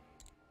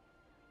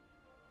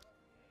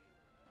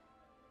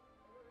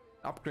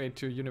 Upgrade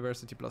to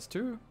University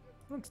 +2.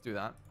 Let's do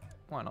that.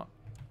 Why not?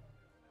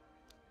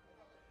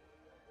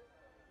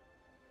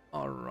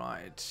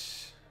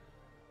 Alright.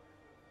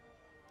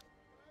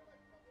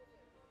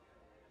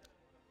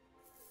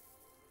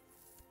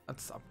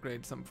 Let's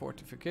upgrade some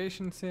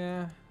fortifications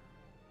here.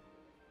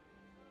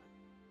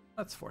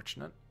 That's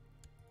fortunate.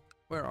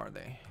 Where are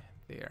they?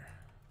 There.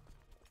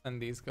 And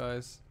these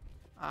guys.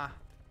 Ah.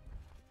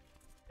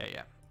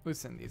 Yeah. We'll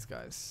send these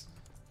guys.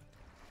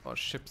 Our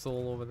ships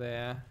all over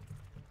there.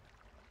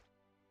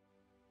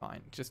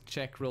 Fine. Just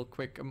check real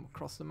quick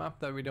across the map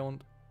that we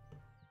don't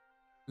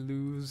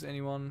lose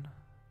anyone.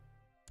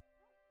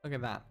 Look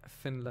at that.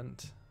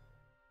 Finland.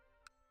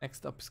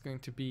 Next up is going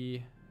to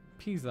be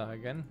Pisa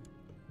again.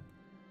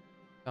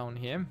 Down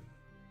here.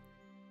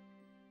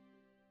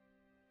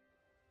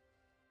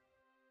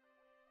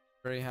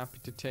 Very happy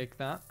to take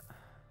that.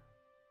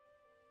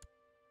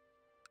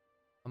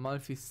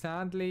 Amalfi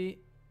sadly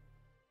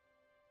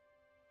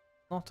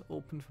not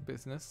open for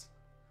business.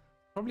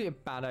 Probably a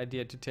bad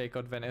idea to take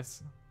out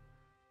Venice.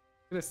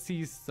 Gonna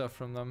seize stuff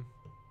from them.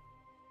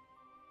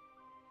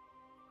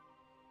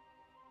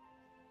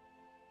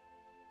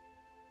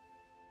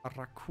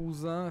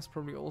 Ragusa is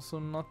probably also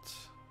not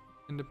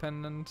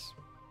independent.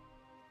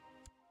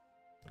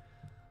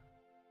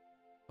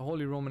 The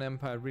Holy Roman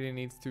Empire really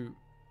needs to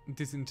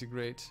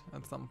disintegrate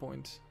at some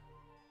point.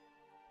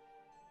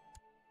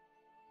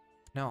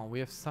 No, we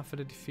have suffered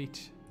a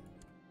defeat.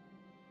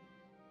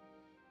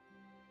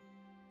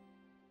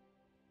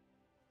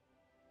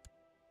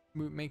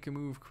 Make a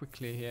move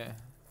quickly here.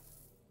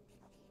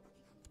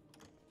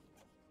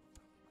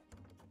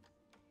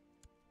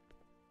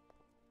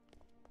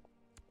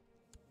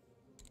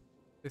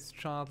 This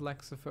child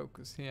lacks a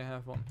focus. Here,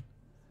 have one.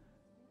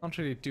 Can't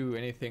really do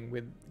anything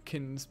with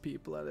Kin's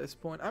people at this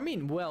point. I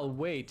mean, well,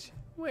 wait.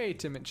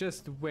 Wait a minute.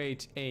 Just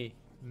wait a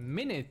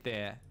minute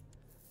there.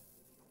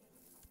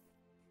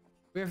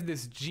 We have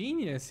this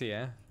genius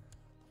here.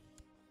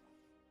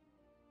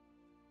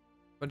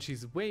 But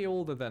she's way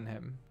older than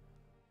him.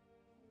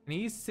 And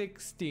he's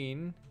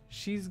 16.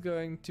 She's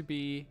going to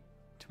be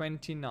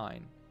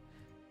 29.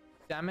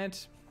 Damn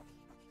it.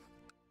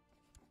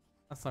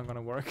 That's not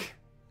gonna work.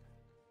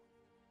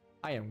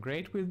 I am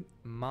great with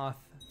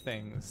math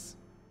things.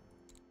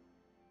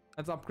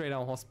 Let's upgrade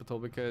our hospital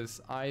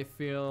because I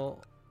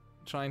feel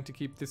trying to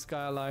keep this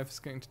guy alive is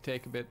going to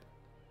take a bit.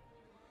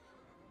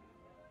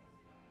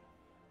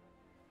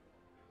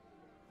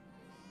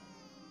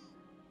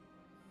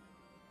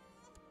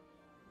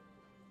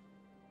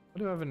 I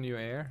do have a new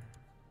heir.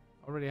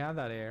 Already have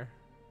that heir.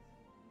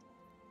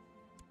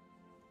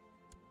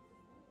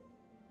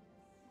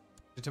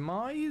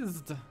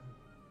 Legitimized.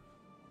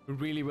 We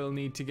really will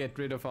need to get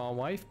rid of our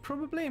wife,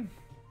 probably.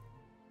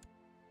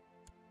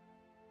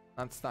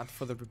 That's that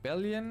for the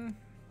rebellion.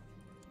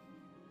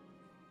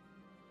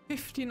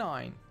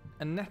 59.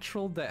 A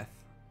natural death.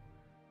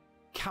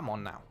 Come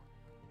on now.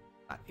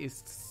 That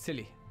is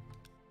silly.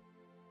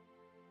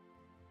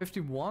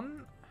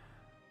 51.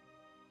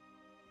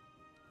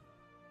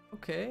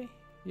 Okay,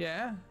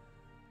 yeah.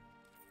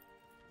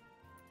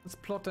 Let's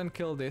plot and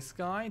kill this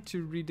guy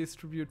to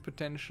redistribute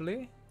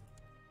potentially.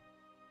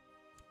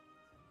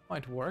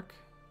 Might work.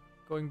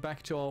 Going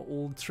back to our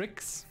old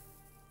tricks.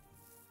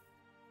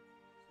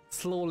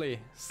 Slowly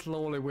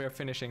we're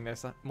finishing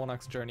this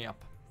Monarch's journey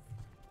up.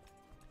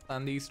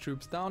 And these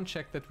troops down,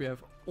 check that we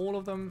have all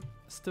of them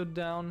stood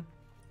down.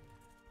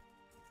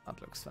 That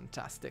looks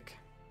fantastic.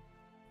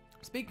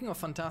 Speaking of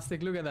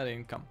fantastic, look at that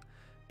income.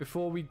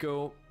 Before we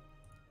go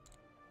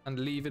and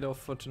leave it off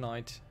for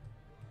tonight,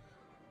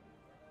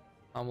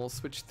 and we'll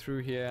switch through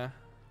here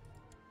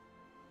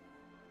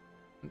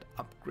and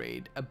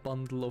upgrade a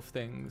bundle of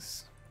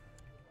things.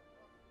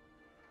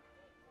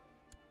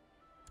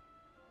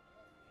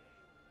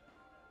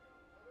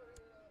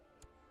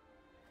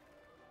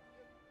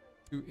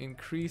 To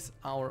increase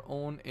our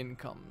own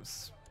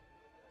incomes.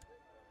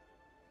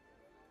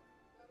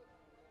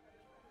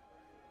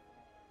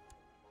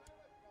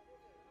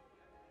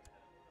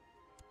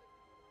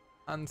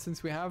 And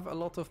since we have a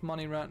lot of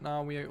money right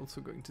now, we are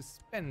also going to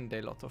spend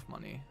a lot of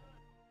money.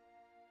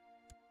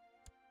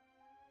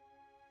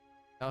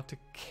 Without a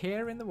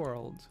care in the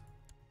world.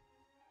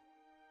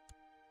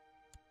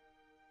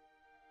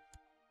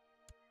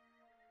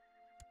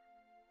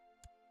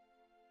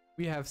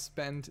 We have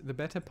spent the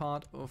better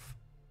part of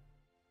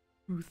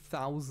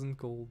 2,000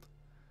 gold.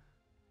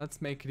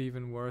 Let's make it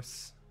even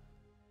worse.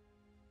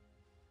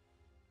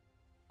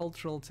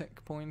 Cultural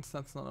tech points,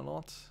 that's not a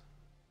lot.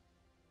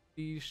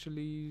 Liege to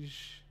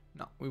liege.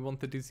 No, we want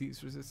the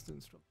disease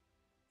resistance from.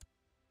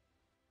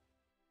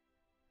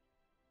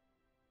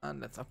 And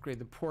let's upgrade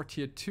the port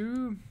here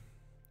too.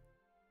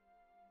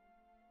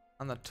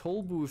 And the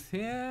toll booth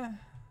here.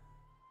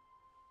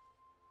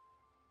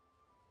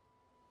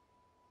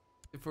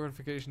 The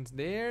fortifications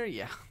there.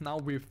 Yeah, now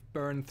we've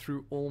burned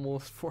through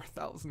almost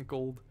 4,000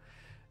 gold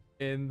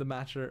in the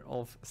matter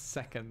of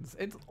seconds.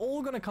 It's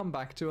all gonna come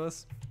back to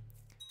us.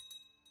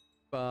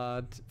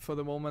 But for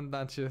the moment,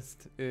 that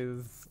just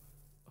is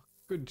a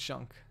good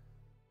chunk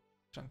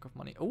of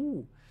money.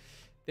 Oh,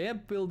 they're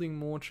building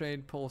more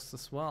trade posts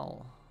as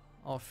well.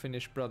 Our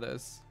Finnish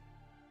brothers.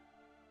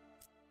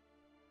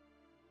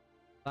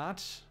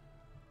 That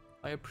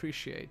I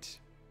appreciate.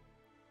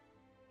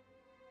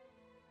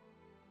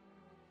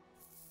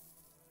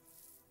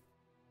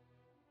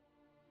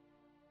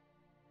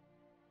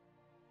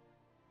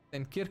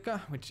 Then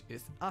Kirka, which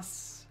is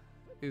us,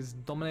 is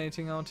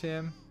dominating out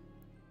here.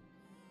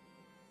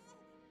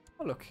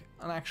 Oh look,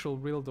 an actual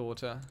real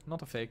daughter,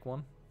 not a fake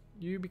one.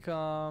 You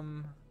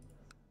become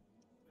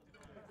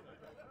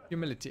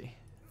humility.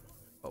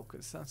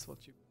 Focus, that's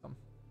what you become.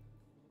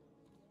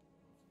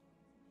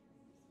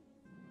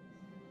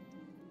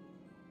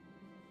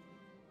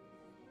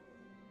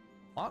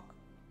 What?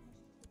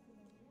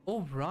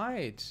 Oh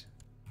right.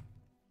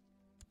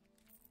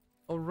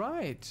 Oh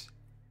right.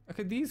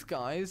 Okay, these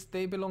guys,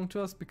 they belong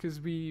to us because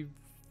we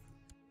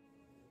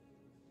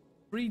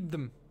breed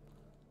them.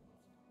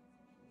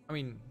 I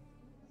mean,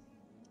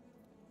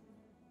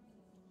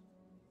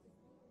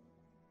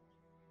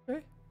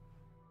 okay,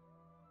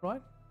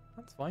 right,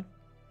 that's fine.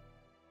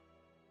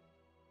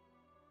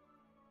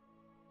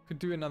 Could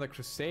do another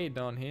crusade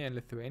down here in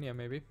Lithuania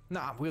maybe.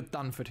 Nah, we're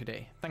done for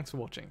today. Thanks for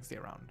watching, see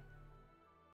you around.